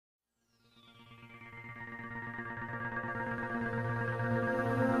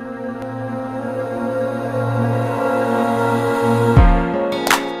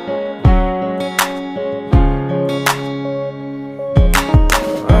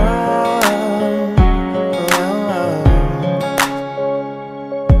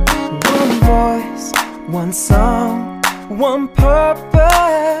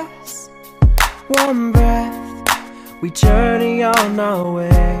our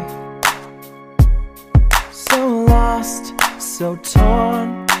way. So lost, so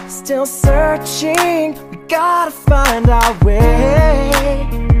torn, still searching. We gotta find our way.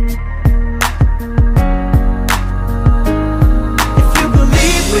 If you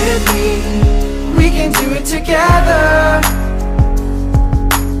believe with me, we can do it together.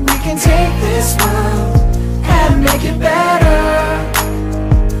 We can take this world and make it better.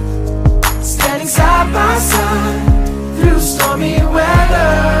 Standing side by side through stormy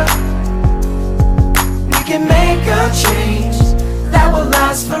weather, we can make a change that will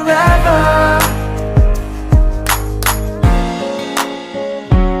last forever.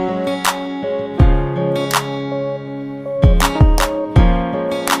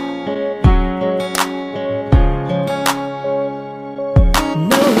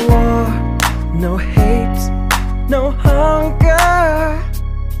 No war, no hate, no hunger.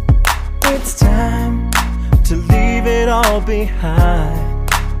 It's time to leave it all behind.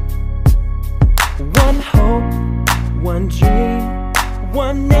 One hope, one dream,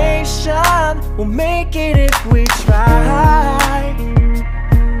 one nation. We'll make it if we try.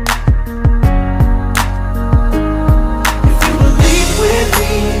 If you believe with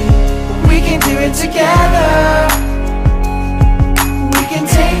me, we can do it together. We can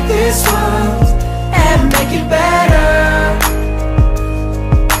take this world and make it better.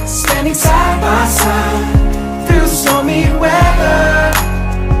 Standing side by side through stormy weather,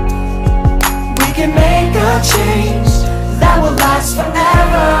 we can make a change that will last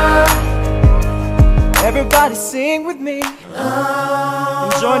forever. Everybody sing with me,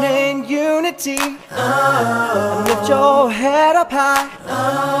 and join in unity, and lift your head up high,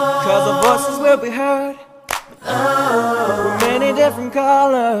 'cause our voices will be heard. We're many different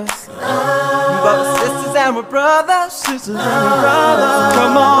colors, but we're sisters and we're brothers, sisters and we're brothers.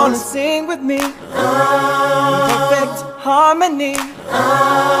 Come on and sing with me, in perfect harmony.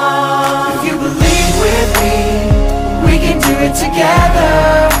 If you believe with me, we can do it together.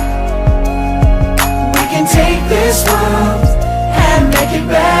 We can take this world and make it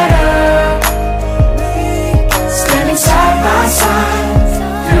better. Standing side by side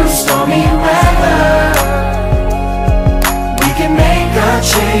through stormy weather, we can make a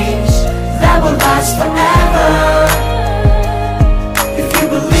change that will last forever. If you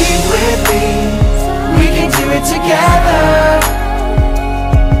believe with me, we can do it together.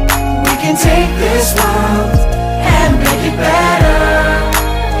 We can take this world and make it better.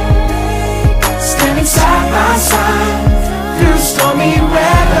 Standing side by side through stormy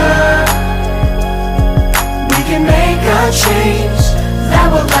weather, we can make a change that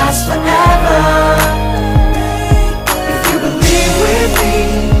will last forever. If you believe with me,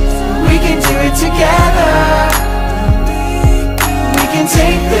 we can do it together. We can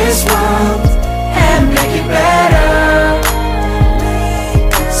take this world and make it better.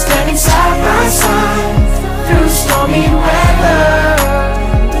 Standing side by side through stormy weather,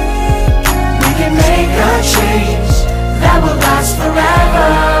 we can make a change that will last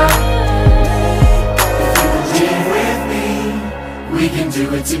forever. If you believe with me, we can do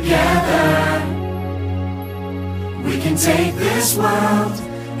it together. We can take this world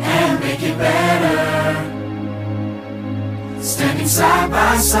and make it better. Standing side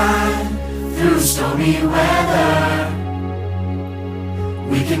by side through stormy weather,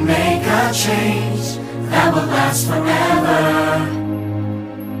 we can make a change that will last forever.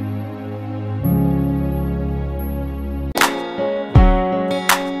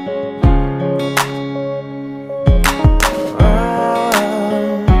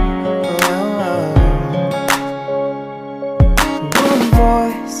 One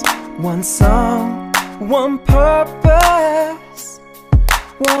voice, one song, one purpose,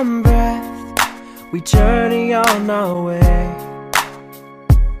 one breath, we journey on our way.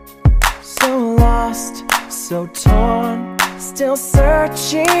 So lost, so torn, still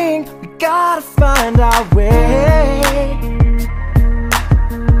searching. We gotta find our way.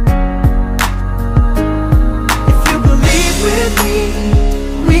 If you believe with me,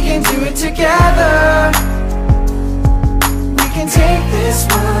 we can do it together. We can take this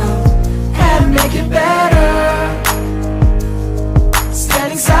world and make it better.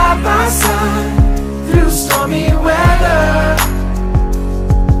 Standing side by side through stormy weather,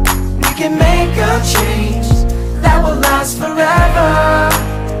 we can make a change that will last forever.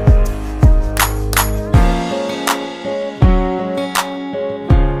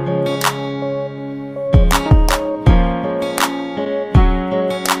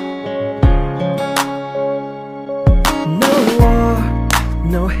 No war,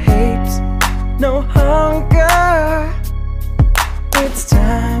 no hate, no hunger. It's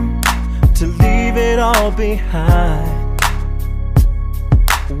time to leave it all behind.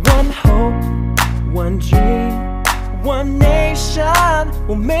 One dream, one nation,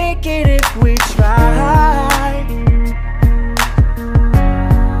 we'll make it if we try.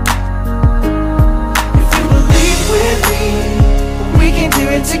 If you believe with me, we can do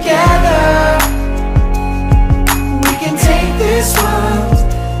it together. We can take this world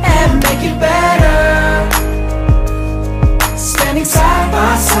and make it better. Standing side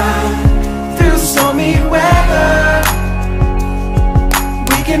by side through stormy weather,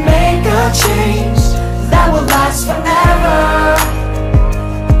 we can make a change that will last forever.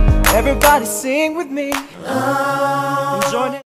 Everybody sing with me and join it.